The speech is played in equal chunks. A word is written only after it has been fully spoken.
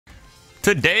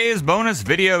Today's bonus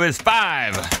video is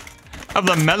 5 of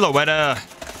the Meloetta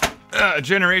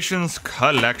Generations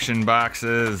collection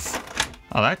boxes.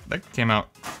 Oh, that came out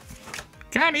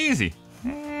kind of easy.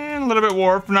 And a little bit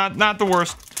warped, not the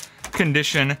worst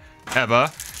condition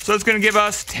ever. So it's gonna give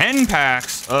us 10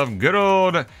 packs of good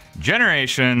old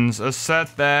Generations, a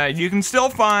set that you can still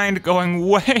find going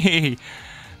way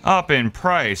up in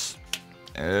price.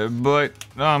 But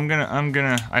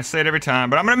I say it every time,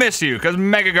 but I'm gonna miss you because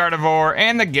Mega Gardevoir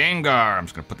and the Gengar. I'm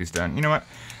just gonna put these down. You know what?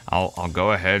 I'll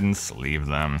go ahead and sleeve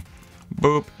them.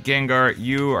 Boop, Gengar,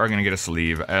 you are gonna get a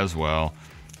sleeve as well.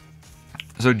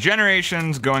 So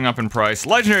Generations going up in price.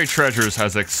 Legendary Treasures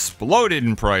has exploded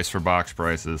in price for box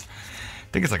prices.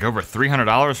 I think it's like over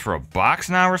 $300 for a box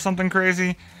now or something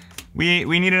crazy. We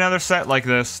need another set like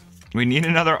this. We need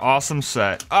another awesome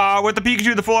set. With the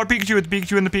Pikachu, the full art Pikachu, with the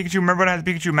Pikachu and the Pikachu. Remember when I had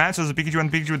the Pikachu match? So the Pikachu and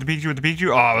the Pikachu with the Pikachu with the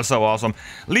Pikachu. Oh, it was so awesome.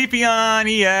 Leafeon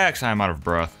EX. I'm out of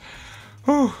breath.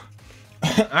 Whew.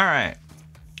 Alright.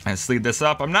 Let's sleeve this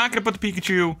up. I'm not going to put the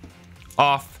Pikachu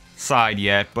off side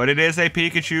yet, but it is a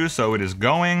Pikachu, so it is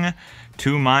going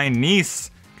to my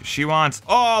niece. She wants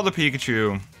all the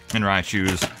Pikachu and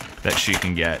Raichus that she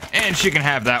can get. And she can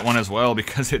have that one as well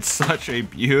because it's such a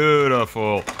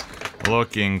beautiful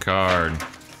looking card.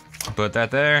 Put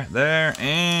that there,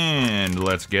 and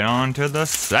let's get on to the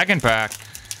second pack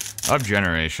of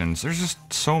Generations. There's just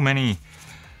so many.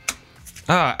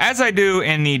 As I do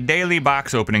in the daily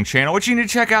box opening channel, which you need to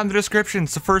check out in the description.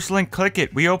 It's the first link, click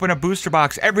it. We open a booster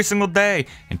box every single day,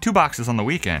 and 2 boxes on the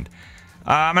weekend.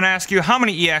 I'm gonna ask you, how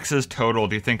many EXs total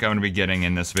do you think I'm gonna be getting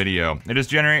in this video? It is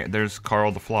there's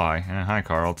Carl the Fly. Hi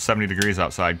Carl, it's 70 degrees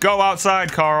outside. Go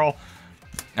outside, Carl!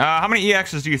 How many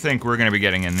EXs do you think we're gonna be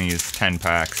getting in these 10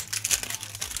 packs?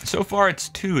 So far it's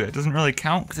 2. It doesn't really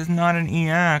count because it's not an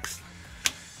EX.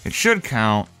 It should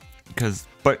count,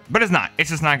 but it's not. It's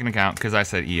just not gonna count because I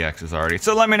said EXs already.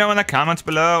 So let me know in the comments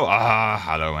below.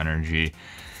 Hello energy.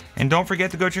 And don't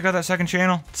forget to go check out that second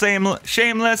channel.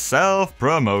 Shameless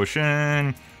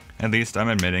self-promotion. At least I'm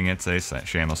admitting it's a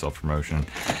shameless self-promotion.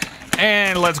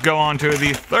 And let's go on to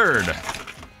the third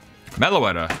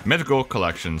Meloetta Mythical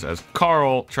Collections as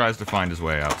Carl tries to find his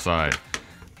way outside.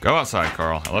 Go outside,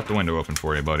 Carl. I left the window open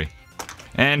for you, buddy.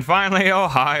 And finally,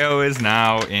 Ohio is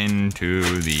now into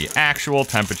the actual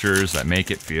temperatures that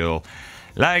make it feel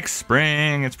like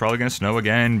spring. It's probably gonna snow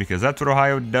again because that's what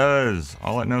Ohio does.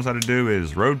 All it knows how to do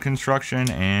is road construction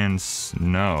and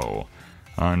snow,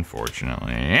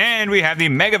 unfortunately. And we have the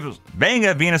Mega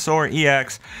Venusaur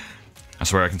EX. I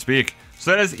swear I can speak.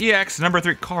 So that is EX number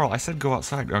 3. Carl, I said go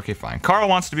outside. Okay, fine. Carl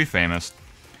wants to be famous.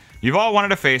 You've all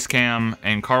wanted a face cam,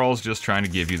 and Carl's just trying to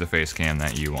give you the face cam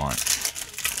that you want.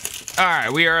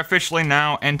 Alright, we are officially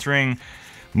now entering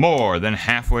more than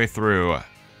halfway through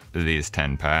these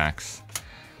 10 packs.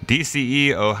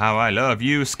 DCE, oh how I love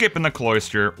you, skipping the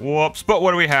Cloyster, whoops, but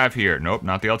what do we have here? Nope,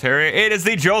 not the Altaria, it is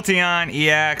the Jolteon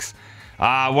EX,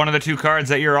 one of the 2 cards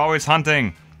that you're always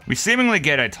hunting. We seemingly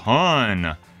get a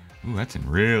ton. Ooh, that's in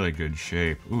really good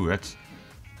shape. Ooh,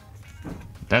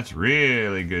 that's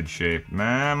really good shape.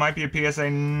 Man, might be a PSA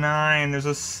 9, there's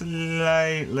a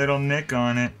slight little nick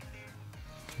on it.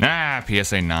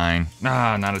 PSA 9,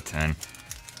 not a 10.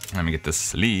 Let me get the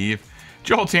sleeve.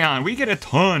 Jolteon, we get a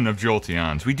ton of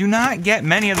Jolteons. We do not get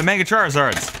many of the Mega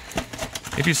Charizards.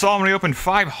 If you saw when we opened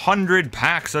 500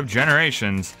 packs of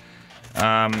Generations,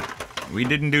 we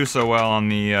didn't do so well on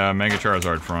the Mega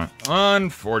Charizard front,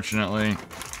 unfortunately.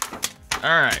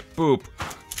 Alright, boop.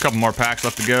 A couple more packs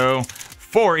left to go.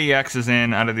 4 EXs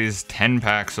in out of these 10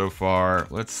 packs so far.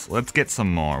 Let's get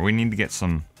some more. We need to get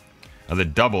some of the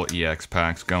double EX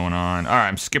packs going on. Alright,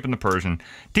 I'm skipping the Persian.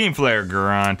 Team Flare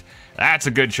Garant. That's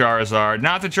a good Charizard.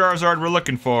 Not the Charizard we're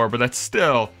looking for, but that's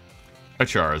still a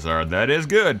Charizard. That is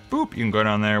good. Boop. You can go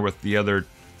down there with the other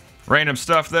random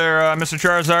stuff there, Mr.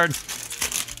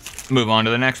 Charizard. Move on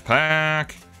to the next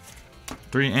pack.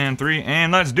 3 and 3,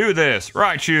 and let's do this.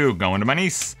 Raichu, going to my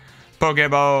niece.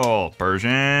 Pokeball,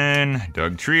 Persian,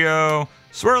 Doug Trio,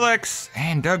 Swirlix,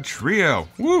 and Doug Trio.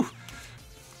 Woo!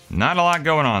 Not a lot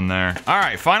going on there.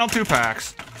 Alright, final 2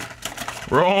 packs.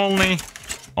 We're only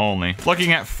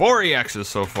looking at 4 EXs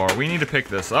so far. We need to pick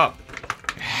this up.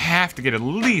 Have to get at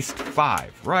least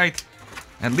 5, right?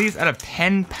 At least out of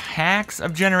 10 packs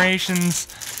of Generations.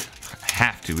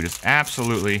 Have to. We just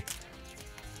absolutely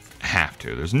have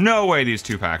to. There's no way these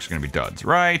 2 packs are going to be duds,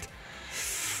 right?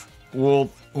 We'll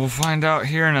find out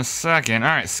here in a second.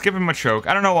 Alright, skipping Machoke.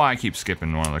 I don't know why I keep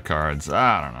skipping one of the cards.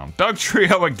 I don't know. Doug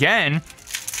Trio again.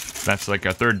 That's like a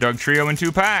 3rd Doug Trio in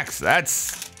 2 packs.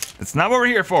 That's not what we're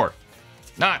here for.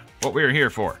 Not what we're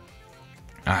here for.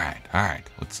 Alright,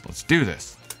 let's do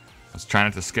this. Let's try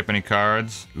not to skip any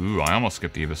cards. Ooh, I almost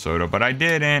skipped Evisoto, but I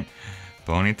didn't.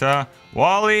 Bonita,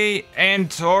 Wally, and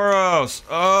Tauros.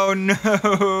 Oh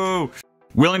no!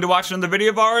 Willing to watch another video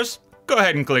of ours? Go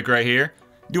ahead and click right here.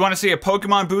 Do you want to see a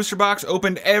Pokemon booster box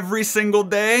opened every single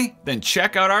day? Then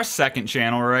check out our second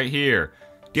channel right here.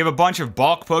 Do you have a bunch of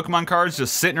bulk Pokemon cards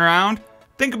just sitting around?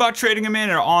 Think about trading them in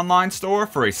our online store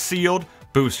for a sealed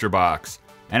booster box.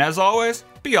 And as always,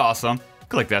 be awesome.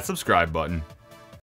 Click that subscribe button.